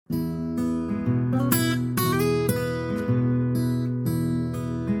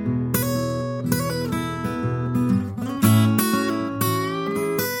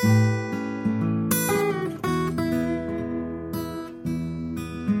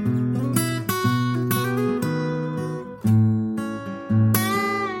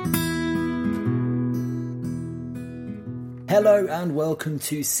Hello and welcome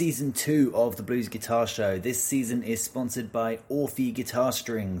to Season 2 of the Blues Guitar Show. This season is sponsored by Orphee Guitar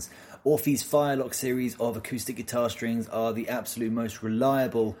Strings. Orphee's Firelock series of acoustic guitar strings are the absolute most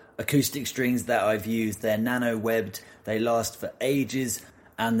reliable acoustic strings that I've used. They're nano-webbed, they last for ages,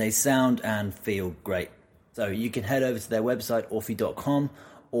 and they sound and feel great. So you can head over to their website, orphee.com,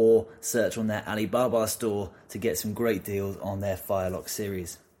 or search on their Alibaba store to get some great deals on their Firelock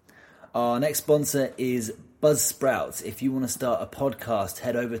series. Our next sponsor is Buzzsprout. If you want to start a podcast,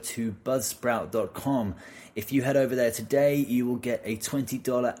 head over to buzzsprout.com. If you head over there today, you will get a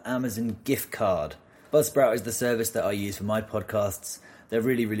 $20 Amazon gift card. Buzzsprout is the service that I use for my podcasts. They're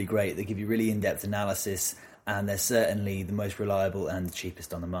really, really great. They give you really in-depth analysis, and they're certainly the most reliable and the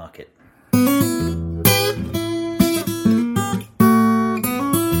cheapest on the market.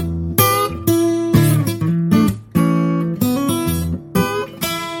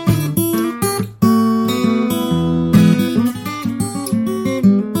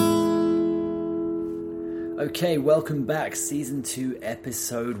 Okay, welcome back, Season 2,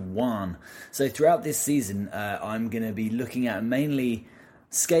 Episode 1. So throughout this season, I'm going to be looking at mainly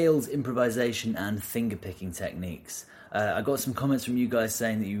scales, improvisation, and fingerpicking techniques. I got some comments from you guys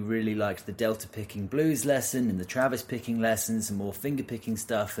saying that you really liked the Delta picking blues lesson and the Travis picking lessons, some more fingerpicking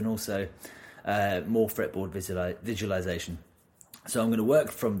stuff, and also more fretboard visualization. So I'm going to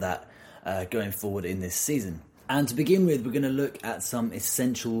work from that going forward in this season. And to begin with, we're going to look at some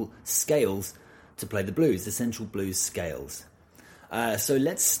essential scales to play the blues, essential blues scales. So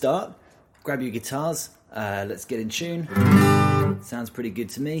let's start. Grab your guitars, let's get in tune. Sounds pretty good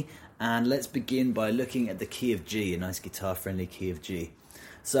to me. And let's begin by looking at the key of G, a nice guitar-friendly key of G.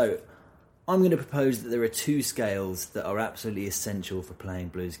 So I'm going to propose that there are two scales that are absolutely essential for playing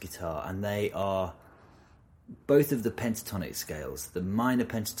blues guitar, and they are both of the pentatonic scales, the minor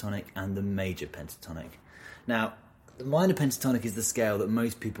pentatonic and the major pentatonic. Now, the minor pentatonic is the scale that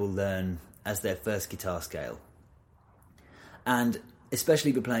most people learn as their first guitar scale. And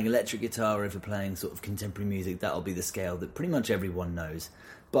especially if you're playing electric guitar or if you're playing sort of contemporary music, that'll be the scale that pretty much everyone knows.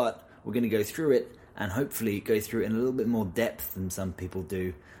 But we're going to go through it and hopefully go through it in a little bit more depth than some people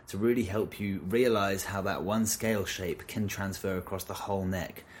do to really help you realise how that one scale shape can transfer across the whole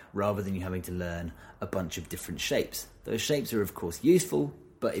neck rather than you having to learn a bunch of different shapes. Those shapes are of course useful,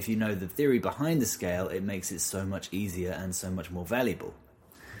 but if you know the theory behind the scale, it makes it so much easier and so much more valuable.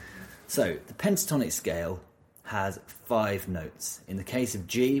 So, the pentatonic scale has 5 notes. In the case of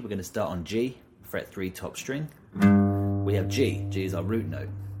G, we're going to start on G, fret 3 top string. We have G. G is our root note.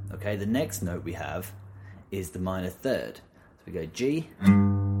 Okay, the next note we have is the minor third. So we go G,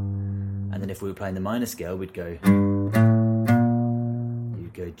 and then if we were playing the minor scale, you'd go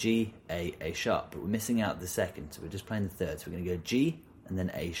G, A sharp. But we're missing out the second, so we're just playing the third. So we're going to go G, and then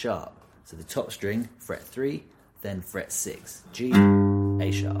A sharp. So the top string, fret 3, then fret 6. G,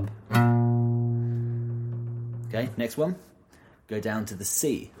 A sharp. Okay, next one. Go down to the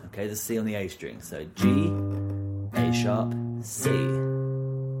C. Okay, the C on the A string. So G, A sharp, C.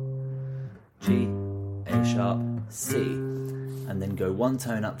 G, A sharp, C. And then go one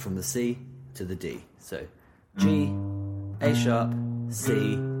tone up from the C to the D. So G, A sharp,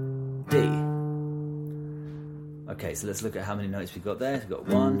 C, D. Okay, so let's look at how many notes we've got there. We've got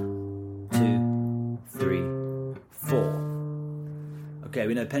 1, 2, 3, 4. Okay,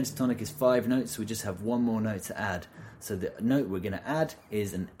 we know pentatonic is 5 notes, so we just have one more note to add. So the note we're going to add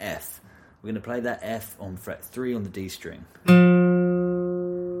is an F. We're going to play that F on fret 3 on the D string.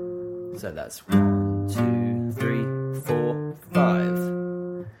 So that's 1, 2, 3, 4,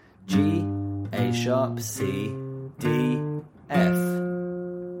 5. G, A sharp, C, D, F.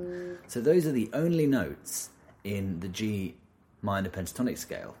 So those are the only notes in the G minor pentatonic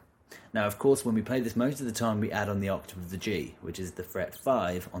scale. Now, of course, when we play this, most of the time we add on the octave of the G, which is the fret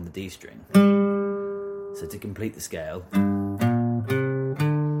 5 on the D string. So to complete the scale,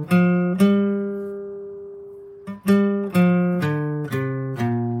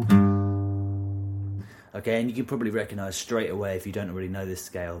 okay, and you can probably recognise straight away, if you don't already know this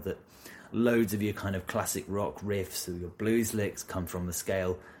scale, that loads of your kind of classic rock riffs or your blues licks come from the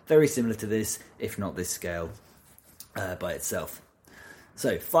scale very similar to this, if not this scale by itself.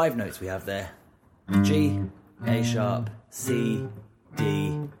 So, 5 notes we have there. G, A sharp, C,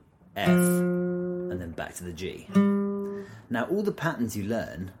 D, F, and then back to the G. Now, all the patterns you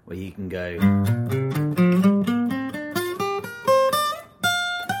learn, where you can go,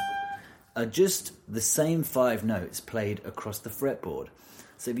 are just the same 5 notes played across the fretboard.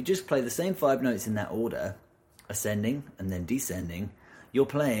 So if you just play the same 5 notes in that order, ascending and then descending, you're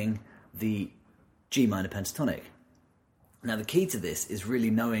playing the G minor pentatonic. Now the key to this is really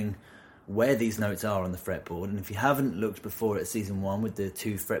knowing where these notes are on the fretboard. And if you haven't looked before at season 1 with the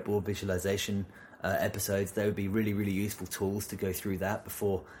 2 fretboard visualization episodes, they would be really, really useful tools to go through that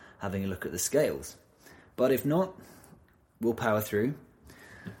before having a look at the scales. But if not, we'll power through.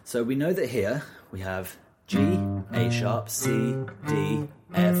 So we know that here we have G, A sharp, C, D,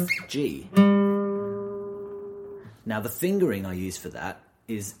 F, G. Now the fingering I use for that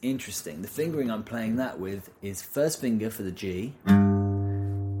is interesting. The fingering I'm playing that with is first finger for the G.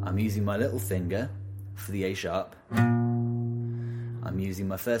 I'm using my little finger for the A sharp. I'm using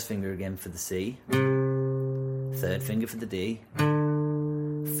my first finger again for the C. Third finger for the D.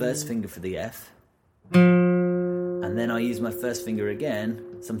 First finger for the F. And then I use my first finger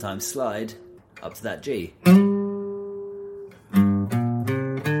again, sometimes slide, up to that G.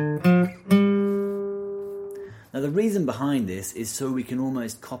 Now the reason behind this is so we can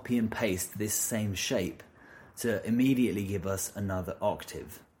almost copy and paste this same shape to immediately give us another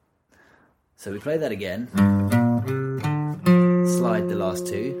octave. So we play that again, slide the last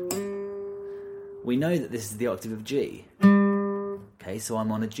 2. We know that this is the octave of G. Okay, so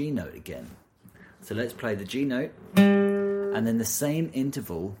I'm on a G note again. So let's play the G note, and then the same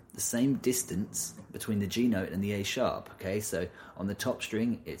interval, the same distance between the G note and the A sharp. Okay, so on the top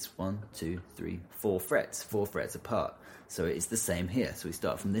string, it's 1, 2, 3, 4 frets, 4 frets apart. So it's the same here. So we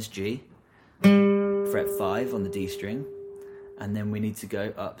start from this G, fret 5 on the D string, and then we need to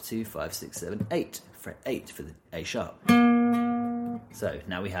go up to 5, 6, 7, 8, fret 8 for the A sharp. So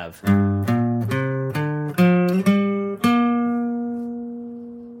now we have...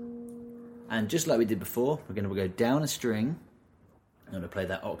 And just like we did before, we're going to go down a string. I'm going to play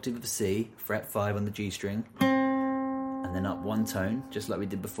that octave of C, fret 5 on the G string, and then up 1 tone, just like we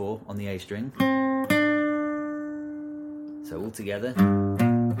did before on the A string. So all together.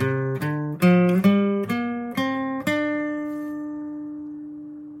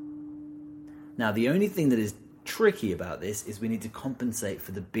 Now the only thing that is tricky about this is we need to compensate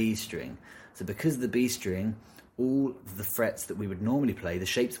for the B string. So because of the B string, all of the frets that we would normally play, the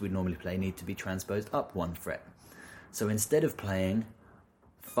shapes we'd normally play, need to be transposed up 1 fret. So instead of playing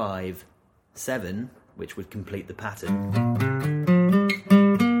 5, 7, which would complete the pattern,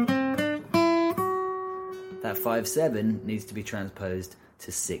 that 5, 7 needs to be transposed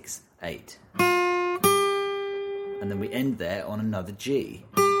to 6, 8. And then we end there on another G.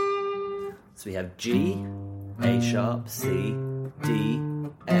 So we have G, A sharp, C, D,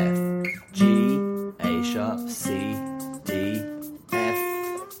 F, G, A sharp, C, D, F,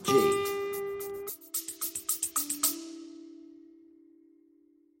 G.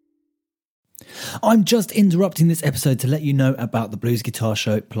 I'm just interrupting this episode to let you know about the Blues Guitar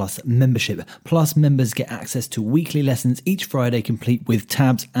Show Plus membership. Plus members get access to weekly lessons each Friday, complete with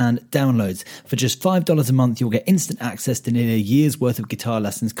tabs and downloads. For just $5 a month, you'll get instant access to nearly a year's worth of guitar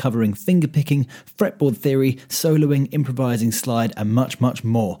lessons covering fingerpicking, fretboard theory, soloing, improvising, slide, and much, much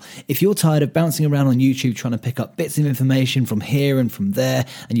more. If you're tired of bouncing around on YouTube trying to pick up bits of information from here and from there,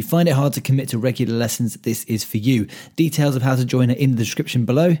 and you find it hard to commit to regular lessons, this is for you. Details of how to join are in the description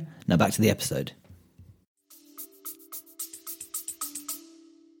below. Now back to the episode.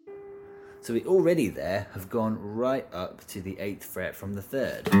 So we already there have gone right up to the 8th fret from the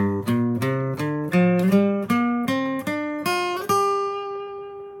 3rd.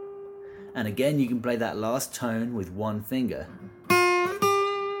 And again, you can play that last tone with 1 finger.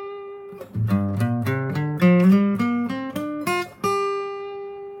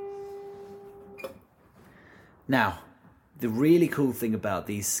 Now, the really cool thing about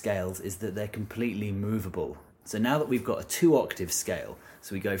these scales is that they're completely movable. So now that we've got a 2-octave scale,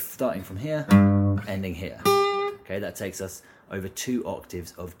 so we go starting from here, ending here. Okay, that takes us over 2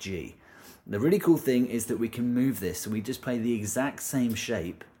 octaves of G. The really cool thing is that we can move this, so we just play the exact same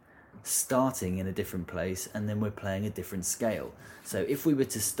shape, starting in a different place, and then we're playing a different scale. So if we were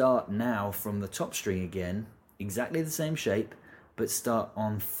to start now from the top string again, exactly the same shape, but start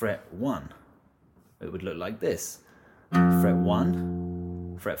on fret 1, it would look like this. Fret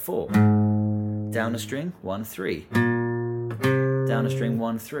 1, fret 4. Down a string, 1, 3. Down a string,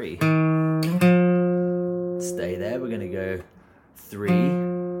 1, 3. Stay there, we're going to go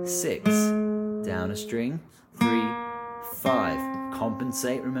 3, 6. Down a string, 3, 5.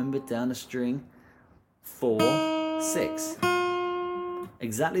 Compensate, remember, down a string, 4, 6.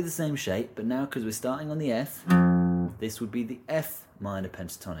 Exactly the same shape, but now because we're starting on the F, this would be the F minor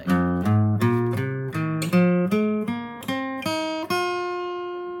pentatonic.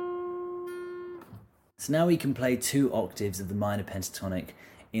 So now we can play 2 octaves of the minor pentatonic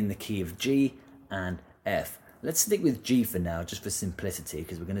in the key of G and F. Let's stick with G for now, just for simplicity,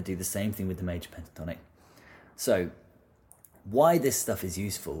 because we're going to do the same thing with the major pentatonic. So Why this stuff is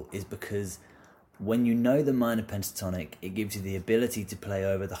useful is because when you know the minor pentatonic, it gives you the ability to play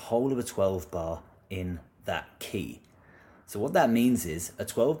over the whole of a 12 bar in that key. So what that means is a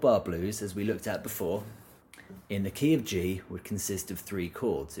 12 bar blues, as we looked at before, in the key of G would consist of 3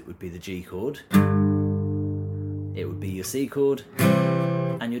 chords. It would be the G chord, it would be your C chord,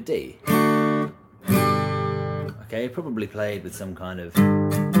 and your D. Okay, probably played with some kind of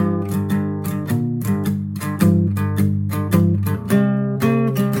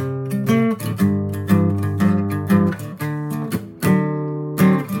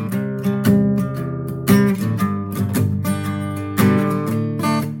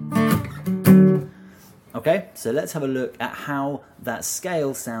Okay, so let's have a look at how that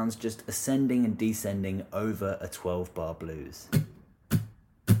scale sounds just ascending and descending over a 12 bar blues.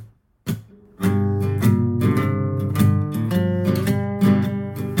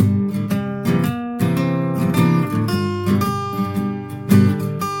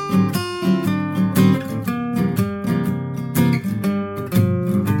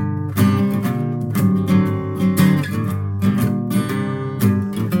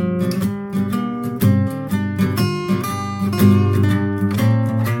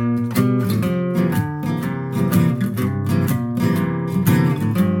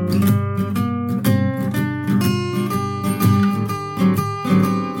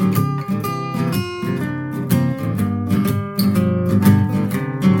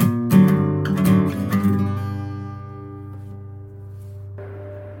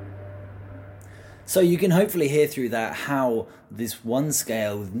 So you can hopefully hear through that how this one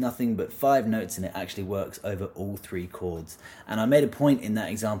scale with nothing but 5 notes in it actually works over all 3 chords. And I made a point in that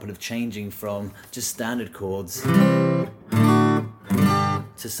example of changing from just standard chords to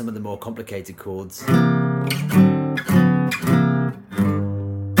some of the more complicated chords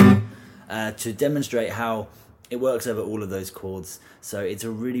to demonstrate how it works over all of those chords. So it's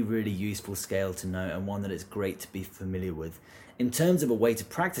a really, really useful scale to know, and one that it's great to be familiar with. In terms of a way to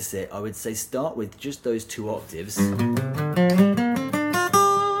practice it, I would say start with just those 2 octaves and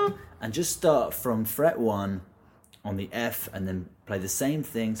just start from fret 1 on the F and then play the same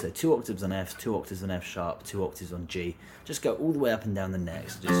thing. So 2 octaves on F, 2 octaves on F sharp, 2 octaves on G. Just go all the way up and down the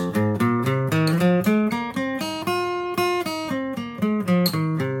neck. So just and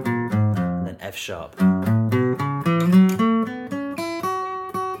then F sharp.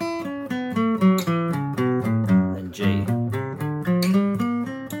 Then G.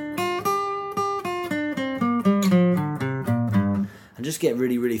 And just get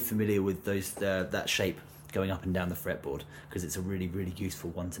really, really familiar with those that shape going up and down the fretboard, because it's a really, really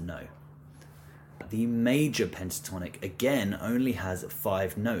useful one to know. The major pentatonic, again, only has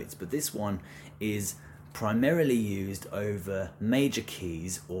 5 notes, but this one is primarily used over major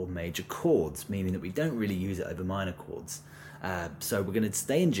keys or major chords, meaning that we don't really use it over minor chords. So we're going to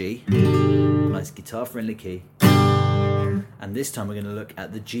stay in G, nice guitar-friendly key, and this time we're going to look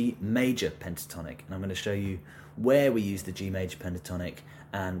at the G major pentatonic, and I'm going to show you where we use the G major pentatonic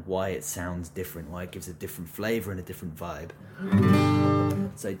and why it sounds different, why it gives a different flavour and a different vibe.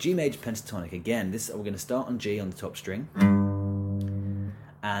 So G major pentatonic, again, we're going to start on G on the top string,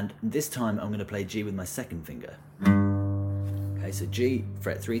 and this time I'm going to play G with my second finger. Okay, so G,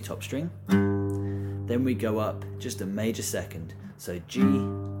 fret 3, top string, then we go up just a major second, so G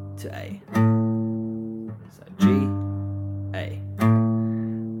to A. So G, A.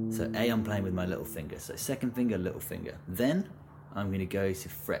 So A I'm playing with my little finger, so second finger, little finger. Then I'm going to go to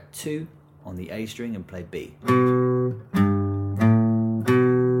fret 2 on the A string and play B.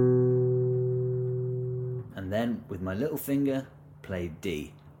 And then with my little finger, play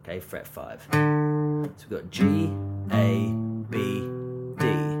D, okay, fret 5. So we've got G, A, B, D.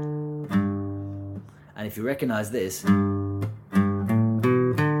 And if you recognize this,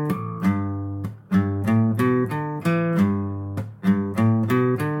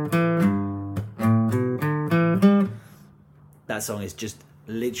 that song is just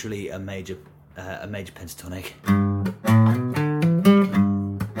literally a major pentatonic.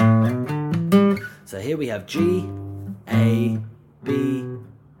 So here we have G, A, B,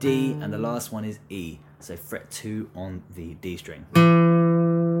 D, and the last one is E. So fret 2 on the D string.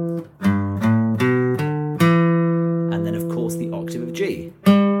 And then of course the octave of G.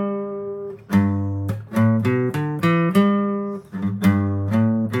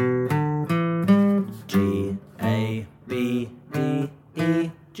 G, A, B, D,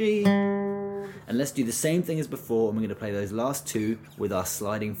 E, G. And let's do the same thing as before, and we're going to play those last 2 with our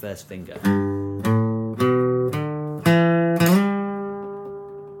sliding first finger.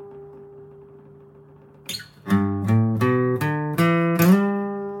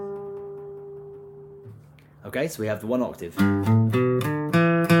 Okay, so we have the one octave.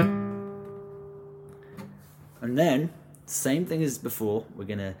 And then, same thing as before, we're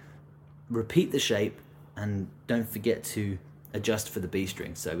going to repeat the shape and don't forget to adjust for the B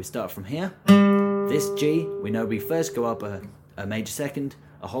string. So we start from here. This G, we know we first go up a major second,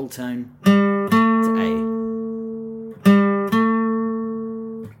 a whole tone, to A.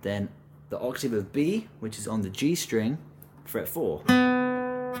 Then the octave of B, which is on the G string, fret 4.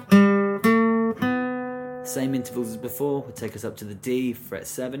 Same intervals as before, will take us up to the D, fret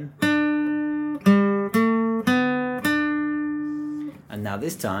 7. And now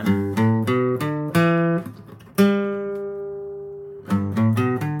this time,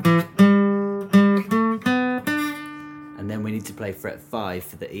 and then we need to play fret 5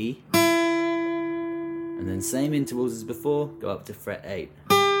 for the E. And then same intervals as before, go up to fret 8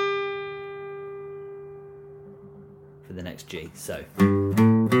 for the next G. So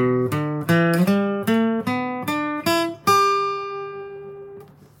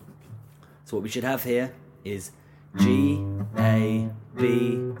what we should have here is G, A,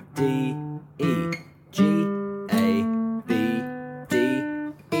 B, D, E. G, A, B, D,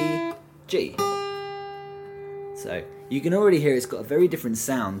 E, G. So you can already hear it's got a very different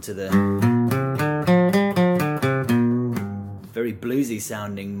sound to the very bluesy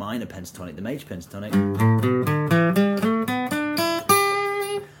sounding minor pentatonic. The major pentatonic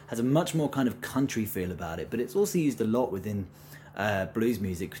has a much more kind of country feel about it, but it's also used a lot within blues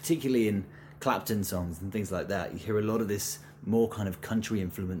music, particularly in Clapton songs and things like that. You hear a lot of this more kind of country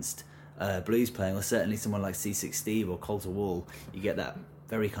influenced blues playing, or certainly someone like C6 Steve or Colter Wall. You get that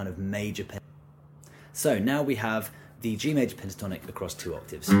very kind of major So now we have the G major pentatonic across 2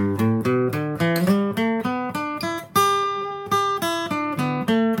 octaves.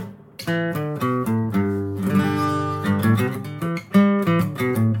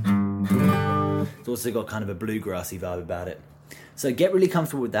 It's also got kind of a bluegrassy vibe about it. So get really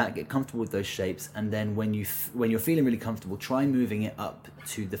comfortable with that, get comfortable with those shapes, and then when you're feeling really comfortable, try moving it up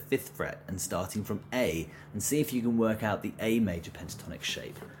to the 5th fret and starting from A, and see if you can work out the A major pentatonic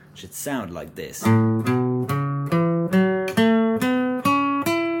shape. It should sound like this.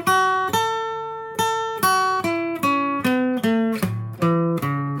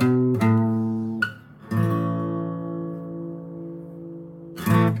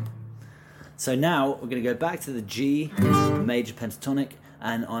 So now we're going to go back to the G major pentatonic,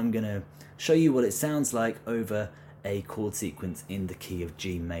 and I'm going to show you what it sounds like over a chord sequence in the key of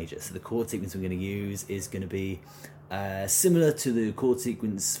G major. So the chord sequence we're going to use is going to be similar to the chord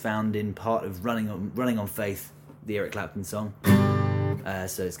sequence found in part of Running on Faith, the Eric Clapton song.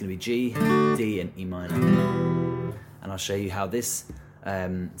 So it's going to be G, D, and E minor. And I'll show you how this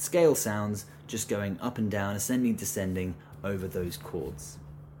scale sounds just going up and down, ascending, descending over those chords.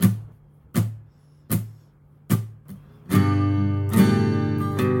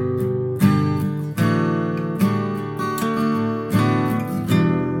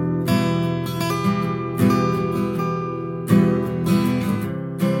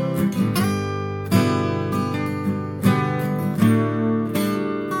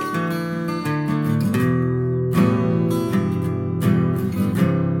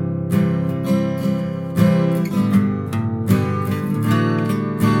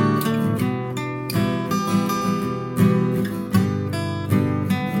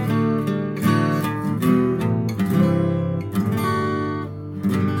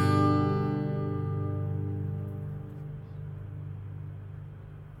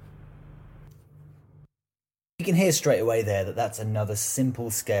 You can hear straight away there that that's another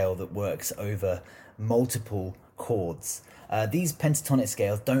simple scale that works over multiple chords. These pentatonic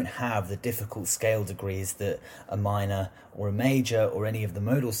scales don't have the difficult scale degrees that a minor or a major or any of the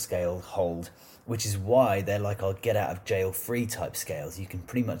modal scales hold, which is why they're like our get out of jail free type scales. You can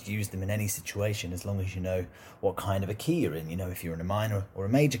pretty much use them in any situation as long as you know what kind of a key you're in. You know, if you're in a minor or a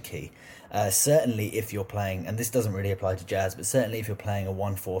major key. Certainly if you're playing, and this doesn't really apply to jazz, but certainly if you're playing a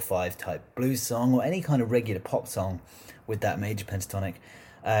 1-4-5 type blues song or any kind of regular pop song with that major pentatonic,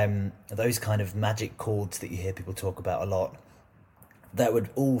 those kind of magic chords that you hear people talk about a lot, that would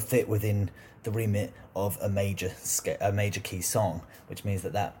all fit within the remit of a major key song, which means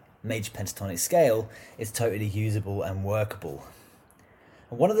that major pentatonic scale is totally usable and workable.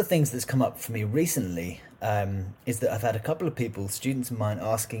 And one of the things that's come up for me recently is that I've had a couple of people, students of mine,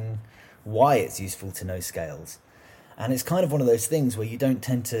 asking why it's useful to know scales. And it's kind of one of those things where you don't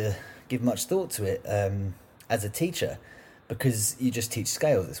tend to give much thought to it as a teacher, because you just teach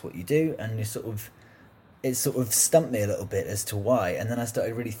scales, it's what you do, and it sort of stumped me a little bit as to why. And then I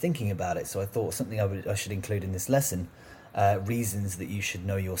started really thinking about it, so I thought something I should include in this lesson reasons that you should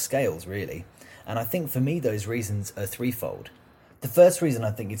know your scales, really. And I think for me, those reasons are threefold. The first reason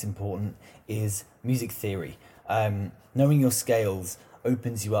I think it's important is music theory. Knowing your scales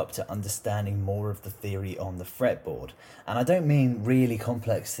opens you up to understanding more of the theory on the fretboard. And I don't mean really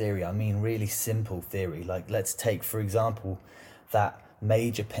complex theory, I mean really simple theory. Like, let's take, for example, that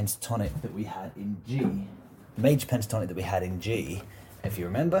major pentatonic that we had in G. The major pentatonic that we had in G, if you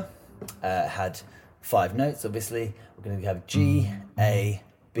remember, had 5 notes, obviously. We're going to have G, A,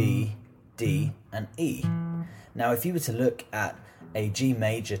 B, D, and E. Now, if you were to look at a G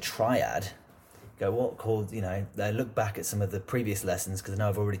major triad, go what chords, look back at some of the previous lessons, because I know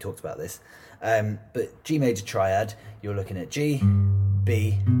I've already talked about this, but G major triad, you're looking at G,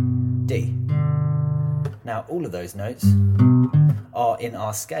 B, D. Now, all of those notes are in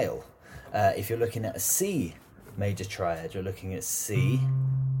our scale. If you're looking at a C major triad, you're looking at C,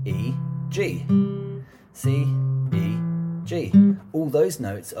 E, G. C, E, G. All those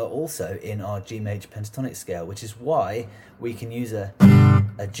notes are also in our G major pentatonic scale, which is why we can use a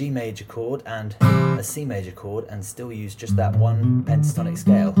G major chord and a C major chord and still use just that one pentatonic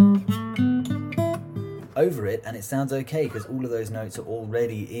scale over it, and it sounds okay because all of those notes are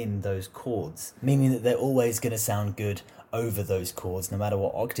already in those chords, meaning that they're always going to sound good over those chords, no matter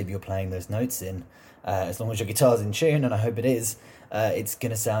what octave you're playing those notes in. As long as your guitar's in tune, and I hope it is, it's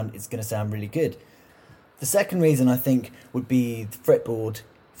going to sound really good. The second reason I think would be fretboard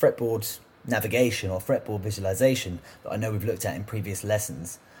navigation or fretboard visualization that I know we've looked at in previous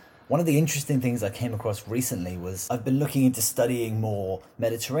lessons. One of the interesting things I came across recently was I've been looking into studying more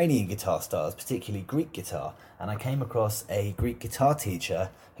Mediterranean guitar styles, particularly Greek guitar, and I came across a Greek guitar teacher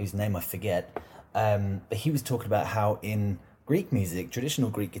whose name I forget, but he was talking about how in Greek music,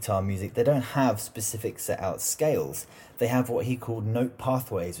 traditional Greek guitar music, they don't have specific set out scales. They have what he called note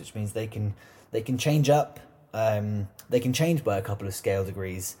pathways, which means they can change up, they can change by a couple of scale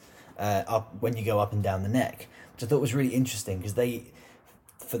degrees up when you go up and down the neck, which I thought was really interesting because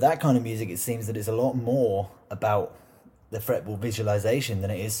for that kind of music, it seems that it's a lot more about the fretboard visualization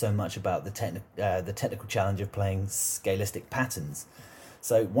than it is so much about the technical challenge of playing scalistic patterns.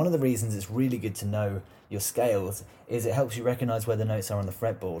 So one of the reasons it's really good to know your scales is it helps you recognize where the notes are on the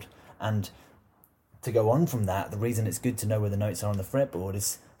fretboard. And to go on from that, the reason it's good to know where the notes are on the fretboard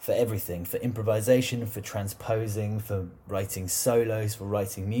is for everything, for improvisation, for transposing, for writing solos, for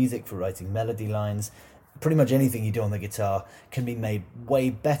writing music, for writing melody lines. Pretty much anything you do on the guitar can be made way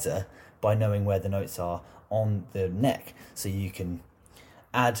better by knowing where the notes are on the neck. So you can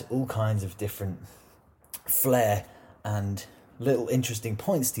add all kinds of different flair and little interesting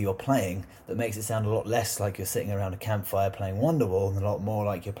points to your playing that makes it sound a lot less like you're sitting around a campfire playing Wonderwall and a lot more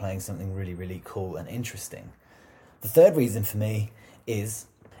like you're playing something really, really cool and interesting. The third reason for me is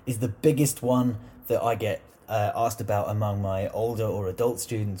the biggest one that I get asked about among my older or adult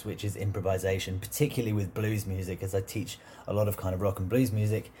students, which is improvisation, particularly with blues music, as I teach a lot of kind of rock and blues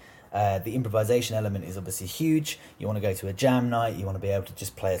music. The improvisation element is obviously huge. You want to go to a jam night, you want to be able to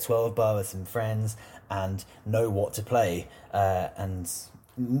just play a 12 bar with some friends and know what to play, and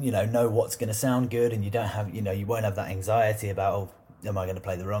know what's going to sound good, and you won't have that anxiety about, oh, am I going to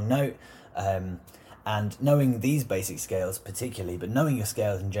play the wrong note? And knowing these basic scales particularly, but knowing your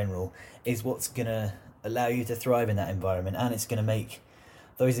scales in general, is what's going to allow you to thrive in that environment, and it's going to make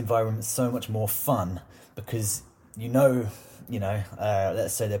those environments so much more fun because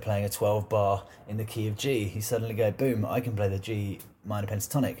let's say they're playing a 12 bar in the key of G, you suddenly go, boom, I can play the G minor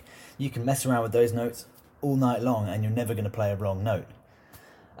pentatonic. You can mess around with those notes all night long and you're never going to play a wrong note.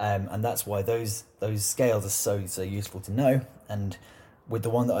 And that's why those scales are so useful to know. And with the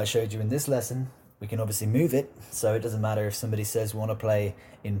one that I showed you in this lesson, we can obviously move it, so it doesn't matter if somebody says we want to play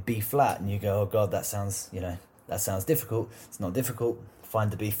in B flat and you go, oh god, that sounds difficult. It's not difficult.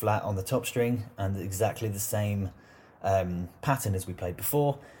 Find the B flat on the top string and exactly the same pattern as we played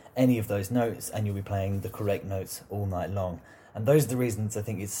before, any of those notes, and you'll be playing the correct notes all night long. And those are the reasons I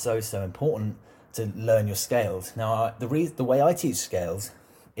think it's so important to learn your scales. Now, the way I teach scales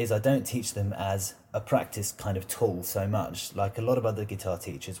is I don't teach them as a practice kind of tool so much. Like a lot of other guitar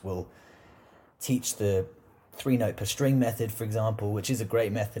teachers will teach the 3-note per string method, for example, which is a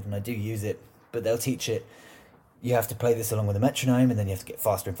great method and I do use it, but they'll teach it, you have to play this along with a metronome and then you have to get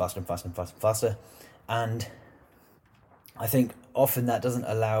faster and faster and faster and faster and faster. And I think often that doesn't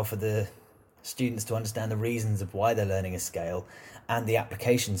allow for the students to understand the reasons of why they're learning a scale and the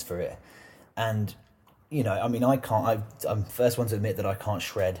applications for it. And, I'm the first one to admit that I can't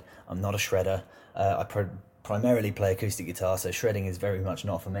shred. I'm not a shredder. I primarily play acoustic guitar, so shredding is very much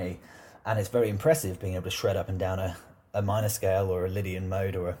not for me. And it's very impressive being able to shred up and down a minor scale or a Lydian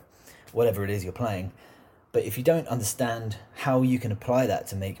mode or whatever it is you're playing. But if you don't understand how you can apply that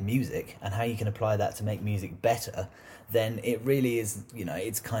to make music and how you can apply that to make music better, then it really is,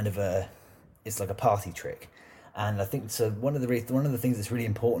 it's kind of it's like a party trick. And I think so. One of the things that's really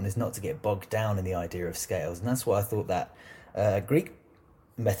important is not to get bogged down in the idea of scales, and that's why I thought that Greek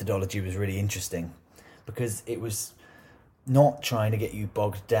methodology was really interesting, because it was not trying to get you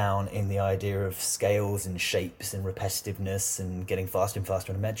bogged down in the idea of scales and shapes and repetitiveness and getting faster and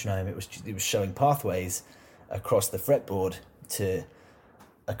faster on a metronome. It was showing pathways across the fretboard to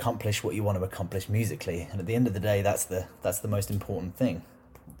accomplish what you want to accomplish musically. And at the end of the day, that's the most important thing.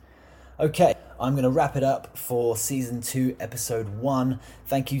 Okay, I'm going to wrap it up for Season 2, Episode 1.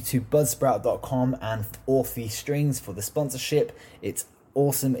 Thank you to Buzzsprout.com and Orphe Strings for the sponsorship. It's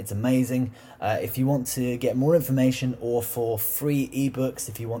awesome, it's amazing. If you want to get more information or for free ebooks,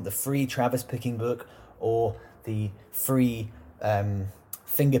 if you want the free Travis picking book or the free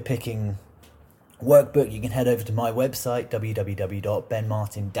finger picking workbook, you can head over to my website,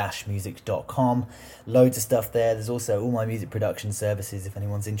 www.benmartin-music.com. Loads of stuff there. There's also all my music production services if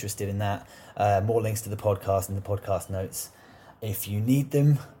anyone's interested in that. More links to the podcast in the podcast notes if you need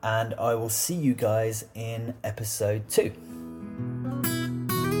them. And I will see you guys in episode 2.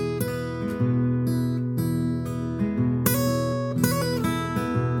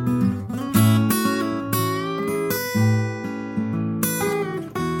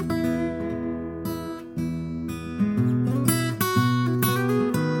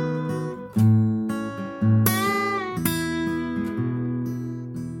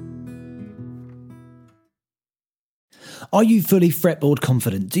 Are you fully fretboard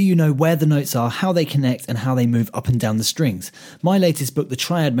confident? Do you know where the notes are, how they connect, and how they move up and down the strings? My latest book, The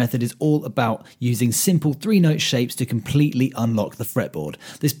Triad Method, is all about using simple 3-note shapes to completely unlock the fretboard.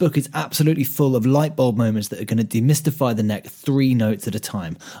 This book is absolutely full of light bulb moments that are going to demystify the neck 3 notes at a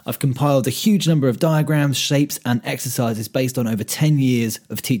time. I've compiled a huge number of diagrams, shapes, and exercises based on over 10 years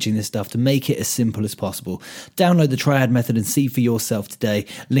of teaching this stuff to make it as simple as possible. Download The Triad Method and see for yourself today.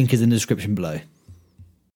 Link is in the description below.